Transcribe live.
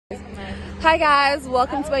Hi guys,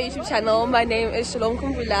 welcome to my YouTube channel. My name is Shalom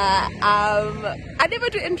Kumbula. I never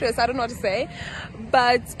do intros, I don't know what to say.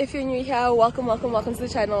 But if you're new here, welcome to the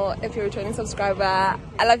channel. If you're a returning subscriber,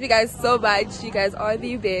 I love you guys so much. You guys are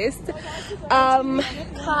the best.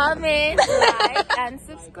 Comment, like, and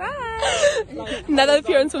subscribe. Another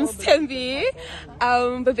appearance from Stembi.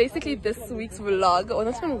 But basically this week's vlog, or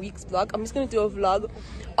not even a week's vlog, I'm just gonna do a vlog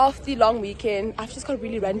of the long weekend. I've just got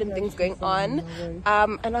really random things going on.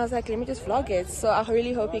 And I was like, let me just vlog it. So I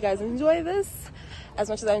really hope you guys enjoy this as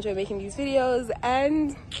much as I enjoy making these videos.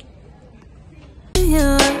 And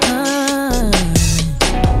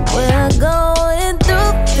we're going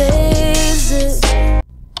through phases.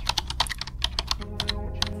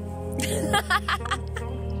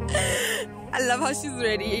 I love how she's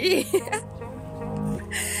ready.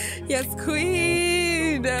 Yes,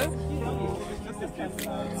 queen.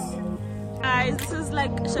 Guys, this is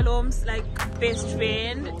like Shalom's like best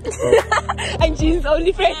friend. And she's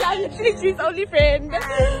only friend. She's only friend.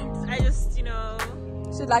 And I just, you know,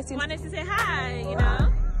 She'd like to wanted to say hi, you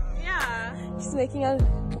know? Yeah. She's making a...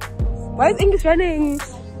 Why is English running?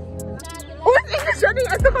 Why is English running?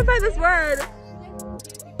 I still can't find this word.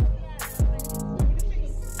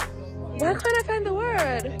 Why can't I find the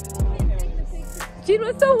word? Jean,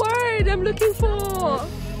 what's the word I'm looking for?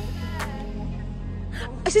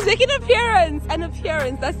 She's making an appearance. An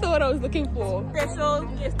appearance. That's the word I was looking for. Special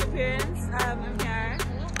guest appearance here.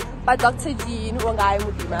 By Dr. Jean Wangai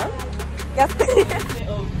Mudima. Yes. Yeah.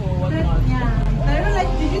 I don't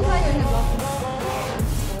like, did you tie your hair off?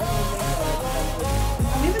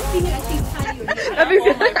 I've never seen you actually tie your hair.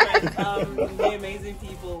 Oh my God. They're amazing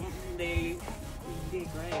people. They're great.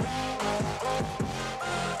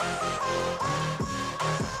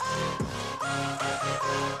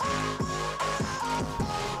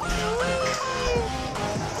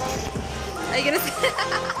 Are you gonna say?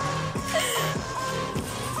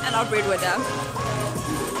 And our breadwinner.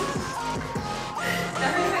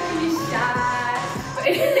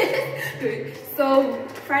 So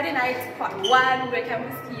Friday night, part 1, we're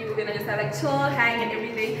campus ski. We're gonna just have like chill, hang, and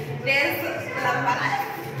everything. There's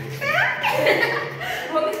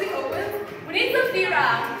hope this thing opens. We need Safira.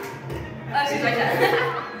 Oh, she's right there.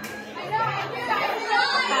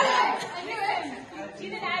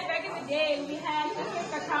 Jean and I, back in the day, we had a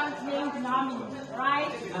fake account named Nominee,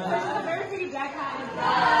 right? So it was a very pretty black hat.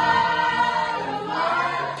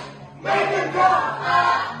 Make it go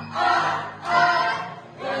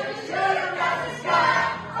Let it shoot across the sky.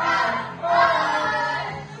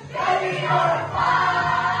 Baby, you're a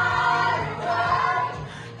firework.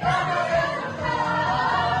 Covered in the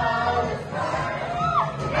clouds.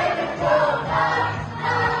 Make it go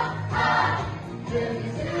Let it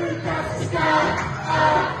shoot across the sky.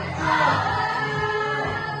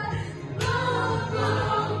 Boom,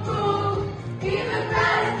 boom, boom. Even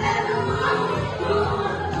brighter than the moon.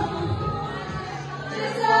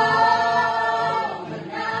 It's over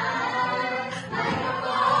now. Like a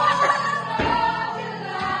firelight.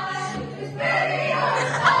 It's pretty on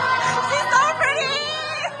She's so pretty.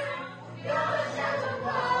 You're just a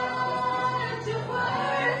word to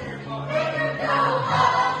word. Make it go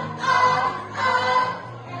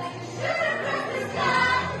Like you shoot across the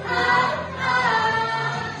sky.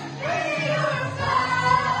 Baby, you're a firework.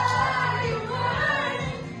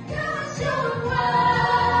 You're so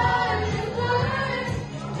wild and word.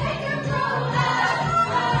 Make it go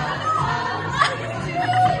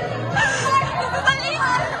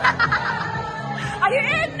Are you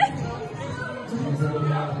in?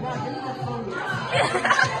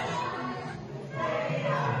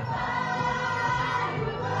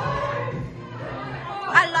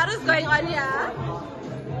 A lot is going on here.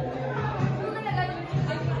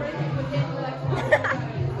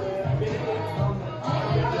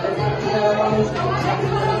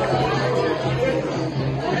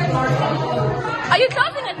 Are you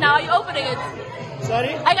closing it now? Are you opening it?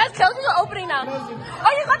 Sorry? Are you guys closing or opening now?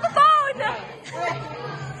 Oh, you got the phone!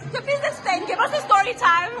 So please explain. Give us a story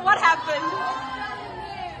time. What happened?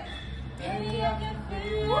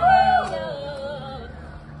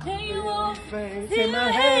 Face in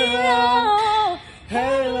my halo.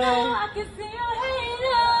 Halo. I can see your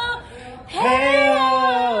halo. Halo.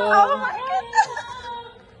 Oh my goodness.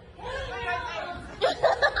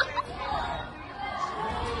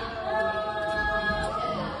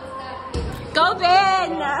 Go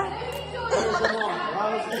Ben!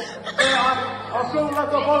 I'll feel like a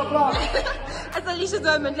ball block. It's Alicia's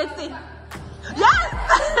moment. Let's see. Yes!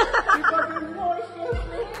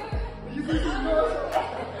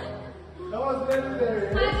 That was legendary.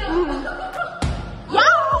 Yo!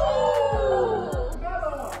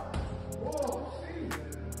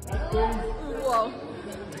 Whoa.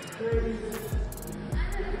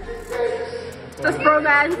 This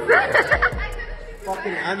bromance.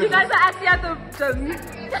 Fucking animal. You guys are actually at the gym.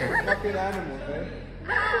 Fucking animal, man.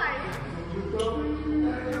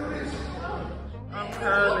 I'm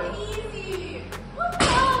curling.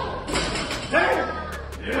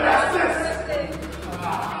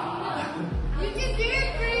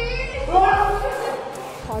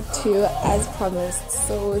 Part 2 as promised.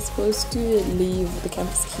 So we're supposed to leave the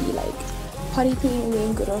campus key like party playing and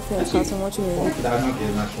then go to our friend's house and watch a movie.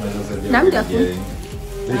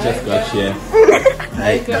 They just got here.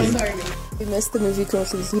 We missed the movie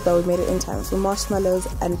completely, but we made it in time for marshmallows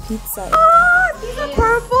and pizza. Oh, these are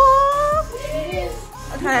purple!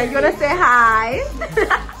 Okay, you wanna say hi?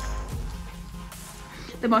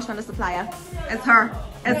 The marshmallow supplier. It's her.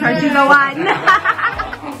 It's her. She's the one.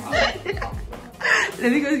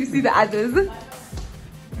 Let me go see the others.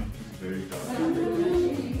 You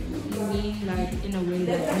mean like in a way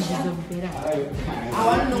that I deserve better? I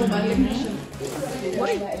want to know about your mission. What?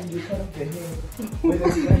 The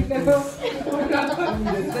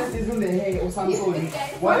stress isn't the hair or something.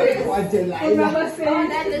 What is what the line?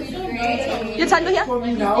 Your tongue here? For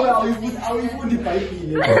me now, I'll put the pipe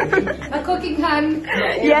in. A cooking pan.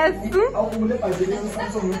 Yes. I'll put the pipe in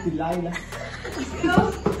something with the line.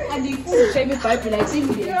 And you put the baby pipe like this.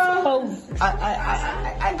 I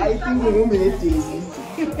think we're going to make Daisy.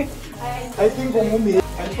 I think we're going to make.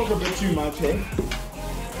 I talk a bit too much, eh?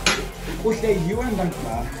 Okay, you and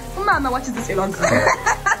Grandpa. Mama watches this vlog.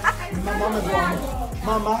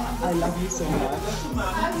 Mama, I love you so much.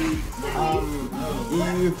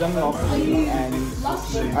 You've done a lot for me and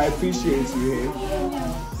I appreciate you.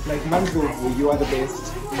 Like Mango, you are the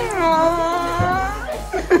best.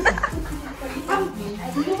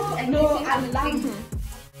 No, I love him.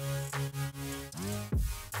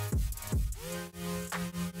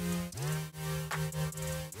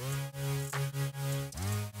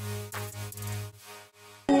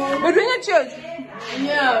 We're doing a church.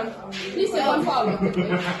 Yeah. Please say one follow.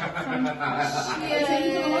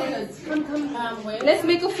 Let's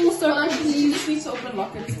make a full circle, please. Please open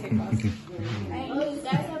lockets. Take us.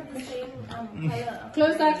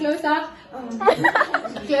 Closer, closer.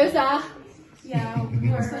 Closer. Yeah,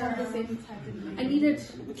 we also have the same type. I need it.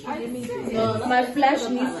 No, my flash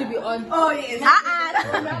needs to be on. Oh yes.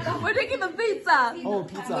 We're taking the pizza. Oh,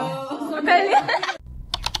 pizza.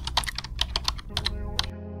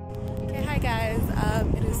 Okay, hi guys.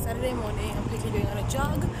 It is Saturday morning. I'm quickly going on a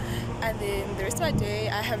jog, and then the rest of my day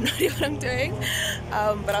I have no idea what I'm doing,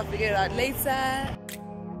 but I'll figure it out later.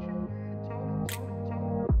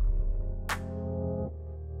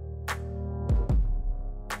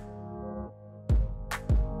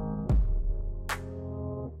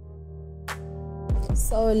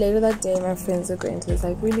 So later that day, my friends were going to this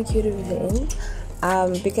like really cute event.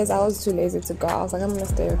 Because I was too lazy to go, I was like, I'm gonna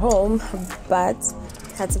stay at home, but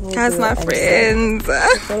had to move. That's my friends.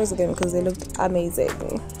 Photos of them because they looked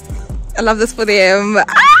amazing. I love this for them.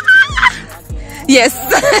 Yes.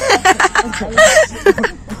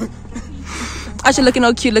 Actually, looking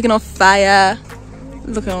all cute, looking all fire,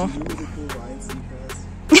 looking all.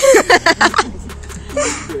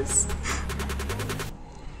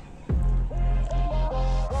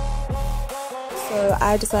 So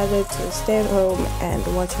I decided to stay at home and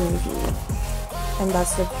watch a movie, and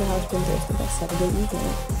that's literally how it's been dressed for that Saturday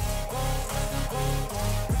evening.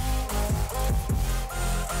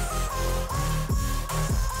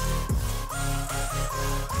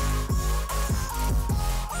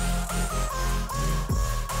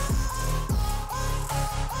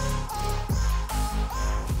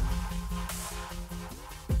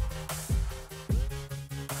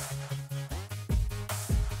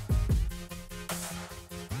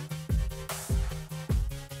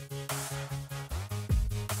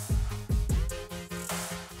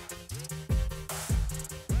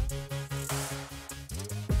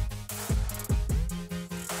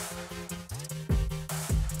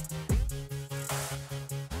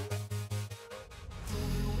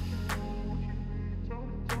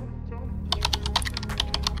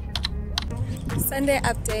 Sunday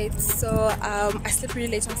update. So I slept really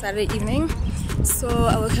late on Saturday evening, so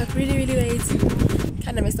I woke up really late,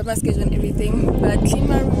 kind of messed up my schedule and everything, but clean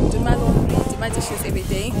my room, do my laundry, do my dishes every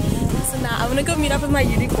day. So now I'm gonna go meet up with my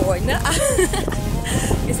unicorn.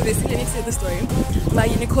 Okay, so basically, let me tell the story. My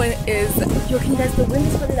unicorn is, yo, can you guys, the wind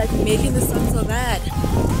is probably like making the sun so bad.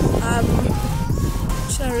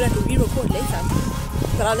 Should I like re-record later?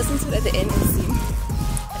 But I'll listen to it at the end and see.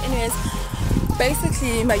 But anyways,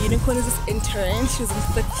 basically my unicorn is this intern. She was in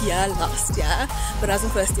 5th year last year, but I was in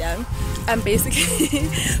 1st year. And basically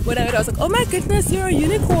when I heard, I was like, oh my goodness, you're a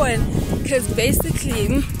unicorn. Because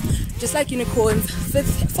basically, just like unicorns,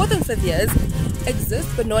 4th and 5th years exist,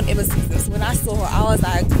 but no one ever sees them. So when I saw her, I was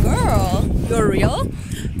like, girl, you're real.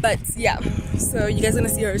 But yeah, so you guys are gonna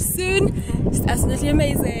see her soon. She's absolutely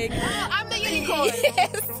amazing. I'm the unicorn.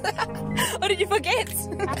 Yes. Or did you forget?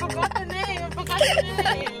 I forgot the name.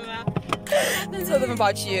 Tell them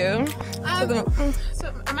about you.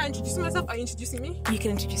 So am I introducing myself? Are you introducing me? You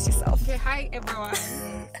can introduce yourself. Okay, hi everyone.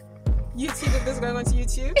 YouTube, if this is going on to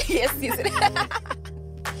YouTube. Yes, yes.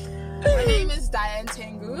 My name is Diane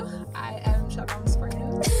Tengu. I am Shalom's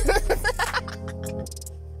friend.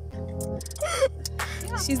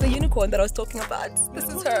 She's the unicorn that I was talking about. This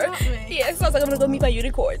is her. About me? Yes, I was like, I'm gonna go meet my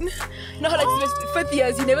unicorn. You know how like 5th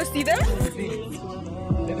years, you never see them? Is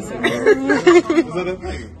that a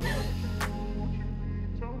thing?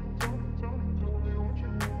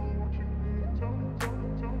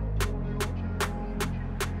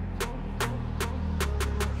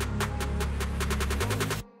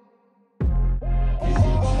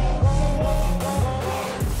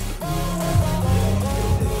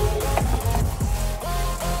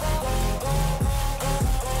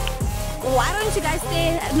 Why don't you guys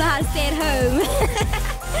know how to stay at home?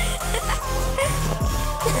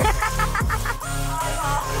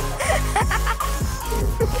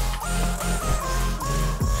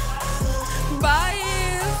 Bye.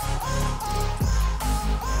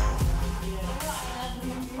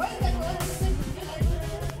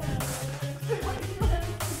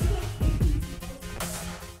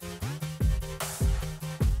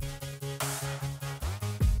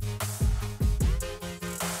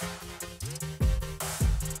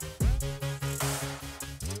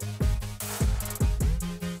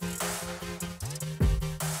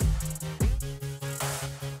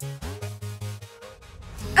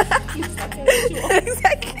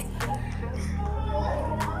 Exactly.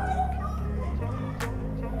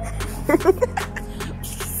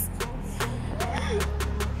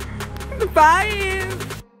 Bye.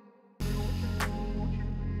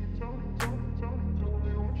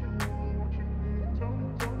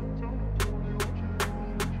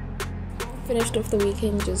 Finished off the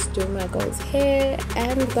weekend just doing my girl's hair,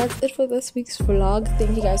 and that's it for this week's vlog.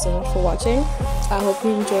 Thank you guys so much for watching. I hope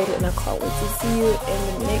you enjoyed it, and I can't wait to see you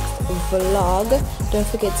in the next vlog. Don't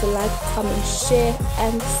forget to like, comment, share,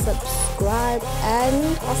 and subscribe,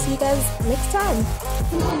 and I'll see you guys next time.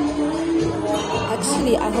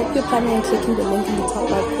 Actually, I hope you're planning on clicking the link in the top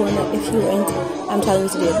right corner. If you ain't, I'm telling you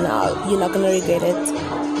to do it now. You're not gonna regret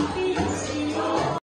it.